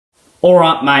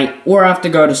Alright, mate. Where I have to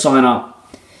go to sign up?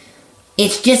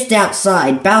 It's just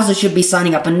outside. Bowser should be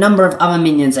signing up a number of other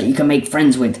minions that you can make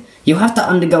friends with. You'll have to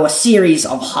undergo a series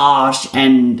of harsh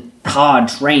and hard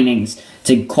trainings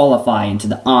to qualify into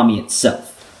the army itself.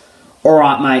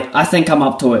 Alright, mate. I think I'm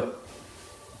up to it.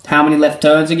 How many left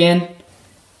turns again?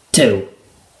 2.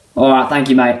 Alright, thank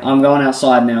you, mate. I'm going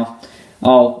outside now.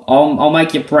 I'll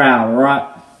make you proud, alright?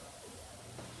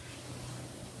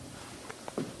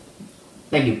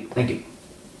 Thank you, thank you.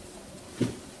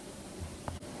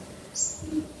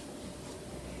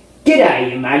 G'day,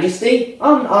 Your Majesty.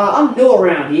 I'm new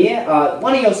around here.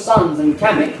 One of your sons and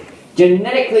Kamek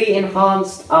genetically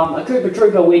enhanced a Koopa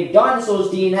Troopa with dinosaurs'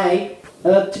 DNA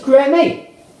to create me.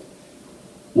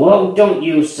 Well, don't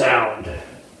you sound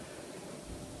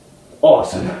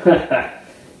awesome?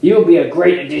 You'll be a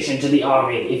great addition to the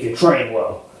army if you train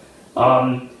well.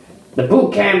 The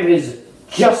boot camp is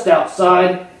just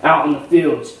outside, out in the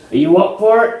fields. Are you up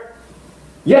for it?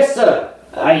 Yes, sir.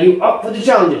 Are you up for the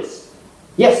challenges?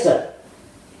 Yes, sir.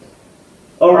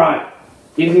 Alright,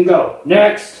 you can go.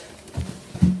 Next.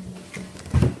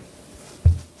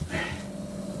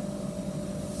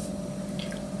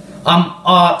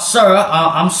 Sir,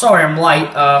 I'm sorry I'm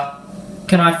late.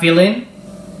 Can I fill in?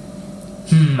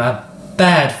 A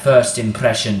bad first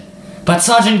impression. But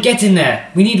Sergeant, get in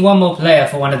there. We need one more player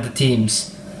for one of the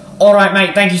teams. Alright,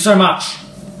 mate, thank you so much.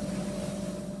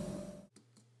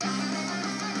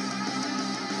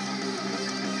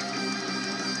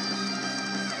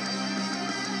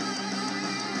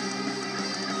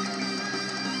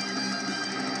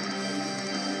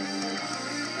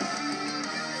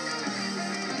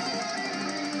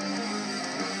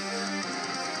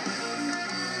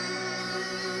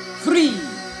 Three,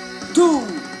 2,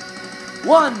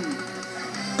 1,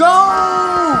 go!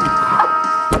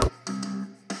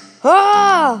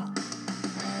 Ah!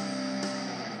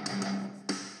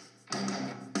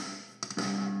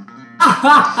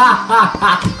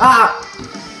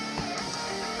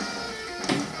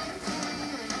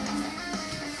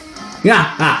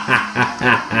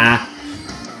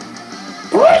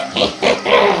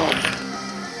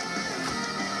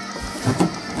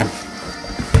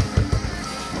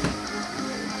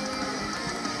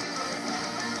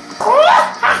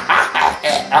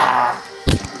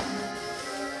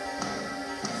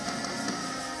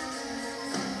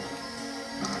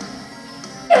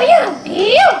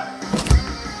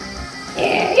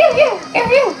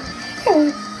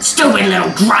 Stupid little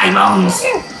dry bones!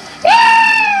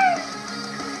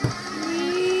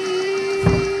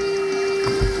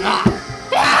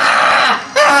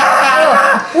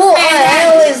 What the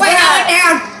hell is Wait, that?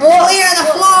 down! Clear the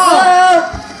floor!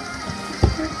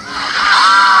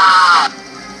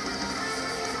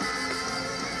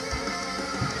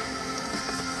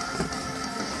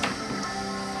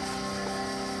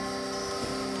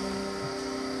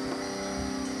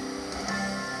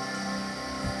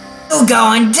 You're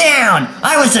going down!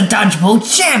 I was a dodgeball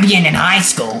champion in high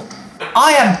school.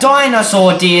 I have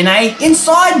dinosaur DNA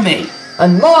inside me.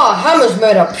 And my hammer's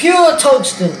made of pure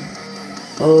tungsten.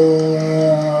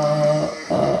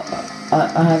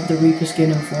 I have the Reaper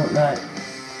skin in Fortnite.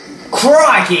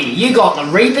 Crikey, you got the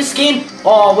Reaper skin?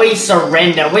 Oh, we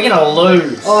surrender. We're gonna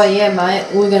lose. Oh yeah, mate,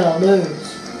 we're gonna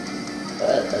lose.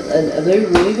 Are they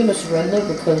really gonna surrender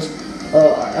because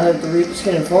I have the Reaper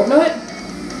skin in Fortnite?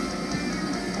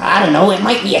 I don't know, it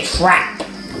might be a trap.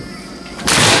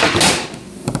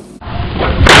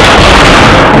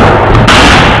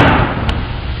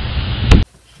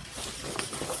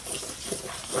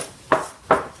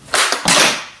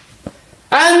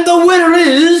 And the winner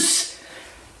is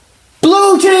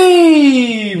Blue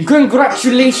Team!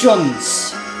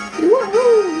 Congratulations!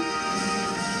 Woohoo!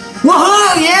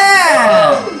 Woohoo,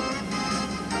 yeah!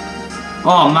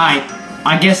 Oh, mate,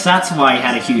 I guess that's why you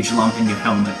had a huge lump in your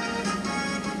helmet.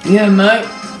 Yeah, mate.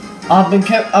 I've been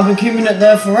keeping it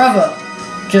there forever.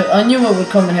 I knew it would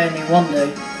come in handy one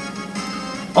day.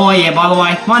 Oh yeah, by the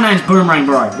way, my name's Boomerang,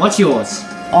 bro. What's yours?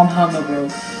 I'm Hammer, bro.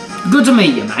 Good to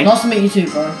meet you, mate. Nice to meet you too,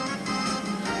 bro.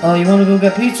 You wanna go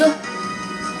get pizza?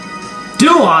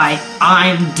 Do I?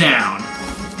 I'm down.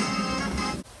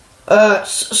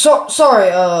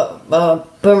 Sorry,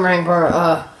 Boomerang,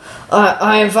 bro.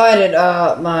 I invited,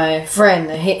 my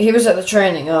friend. He was at the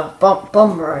training,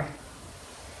 Bumro.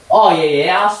 Oh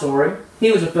yeah, I saw him.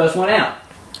 He was the first one out.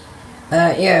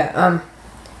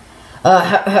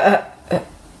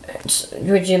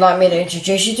 Would you like me to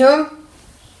introduce you to him?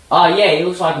 Oh yeah, he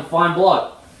looks like a fine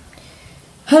bloke.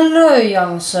 Hello,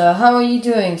 young sir. How are you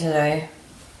doing today?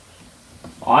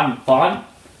 I'm fine.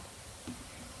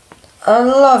 I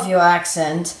love your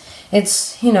accent.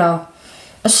 It's,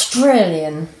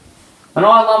 Australian. And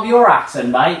I love your accent,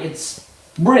 mate. It's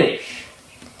British.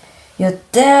 You're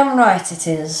damn right it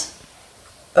is.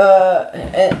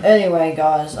 Anyway,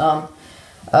 guys,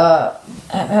 have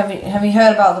you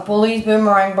heard about the bullies,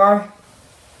 Boomerang, bro?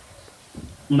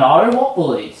 No, what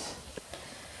bullies?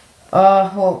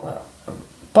 Well,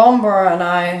 Bomber and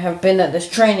I have been at this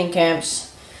training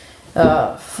camps,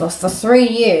 for 3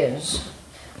 years.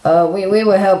 We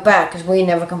were held back because we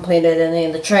never completed any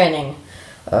of the training.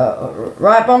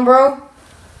 Right, Bombro?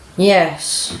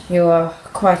 Yes, you are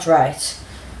quite right.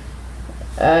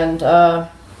 And,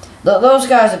 those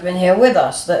guys have been here with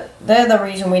us. They're the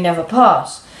reason we never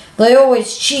pass. They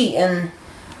always cheat and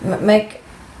make,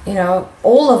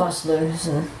 all of us lose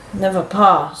and never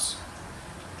pass.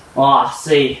 Oh, I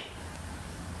see.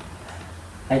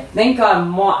 I think I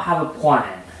might have a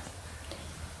plan.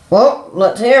 Well,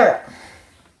 let's hear it.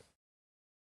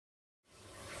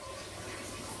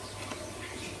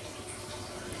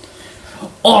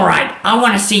 Alright, I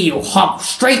want to see you hop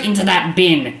straight into that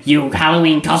bin, you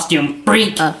Halloween costume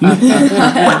freak. Please, I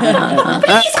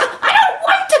don't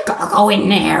want to go in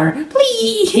there.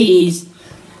 Please.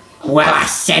 Well, I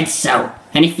said so.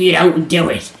 And if you don't do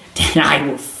it, then I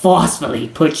will forcefully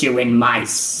put you in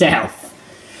myself.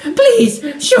 Please,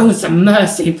 show some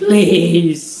mercy,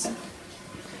 please.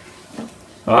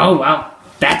 Oh, well,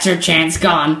 that's your chance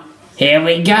gone. Here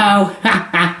we go. Ha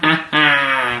ha ha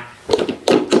ha.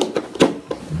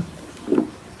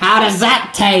 How does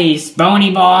that taste,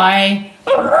 bony boy?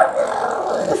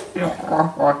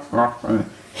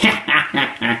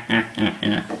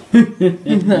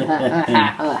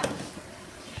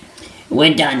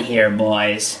 We're done here,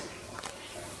 boys.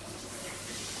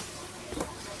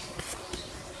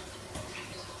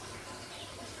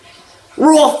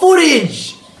 Raw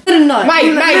footage!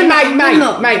 Mate.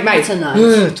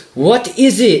 What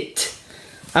is it?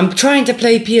 I'm trying to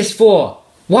play PS4.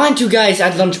 Why aren't you guys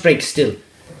at lunch break still?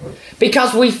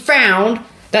 Because we found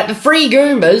that the three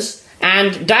Goombas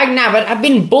and Dagnabbit have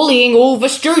been bullying all the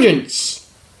students.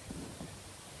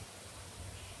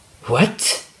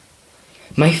 What?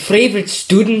 My favorite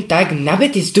student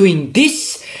Dagnabbit is doing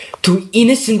this to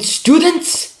innocent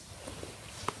students?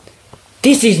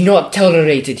 This is not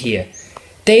tolerated here.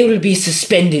 They will be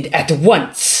suspended at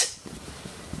once.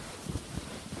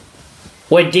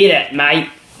 We did it, mate.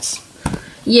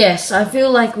 Yes, I feel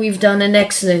like we've done an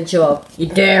excellent job. You're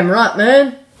damn right,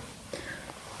 man.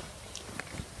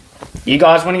 You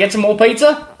guys want to get some more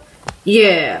pizza?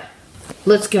 Yeah.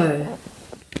 Let's go.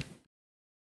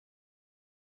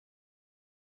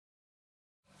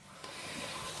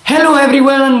 Hello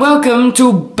everyone and welcome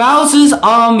to Bowser's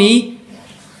Army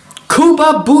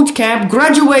Koopa Bootcamp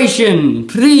graduation.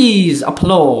 Please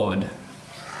applaud.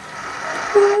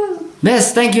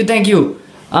 Yes, thank you.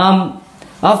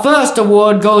 Our first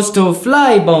award goes to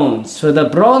Flybones for the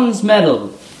bronze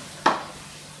medal.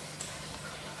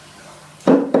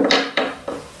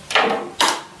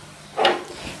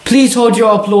 Please hold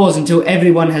your applause until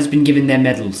everyone has been given their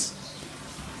medals.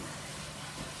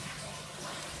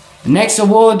 The next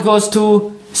award goes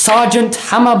to Sergeant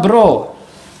Hammerbro.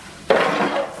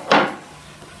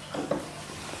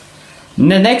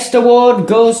 The next award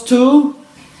goes to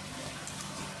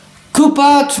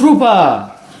Koopa Troopa.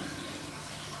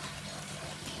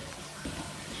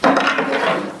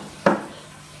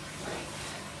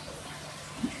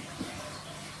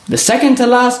 The second to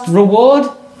last reward,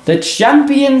 the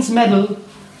Champion's Medal,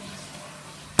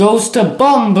 goes to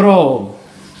Bombro.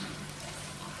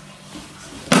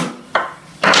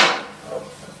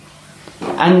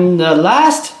 And the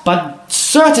last, but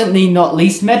certainly not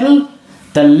least medal,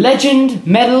 the Legend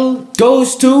Medal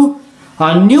goes to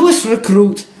our newest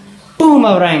recruit,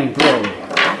 Boomerang Bro.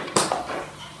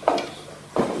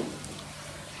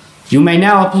 You may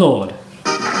now applaud.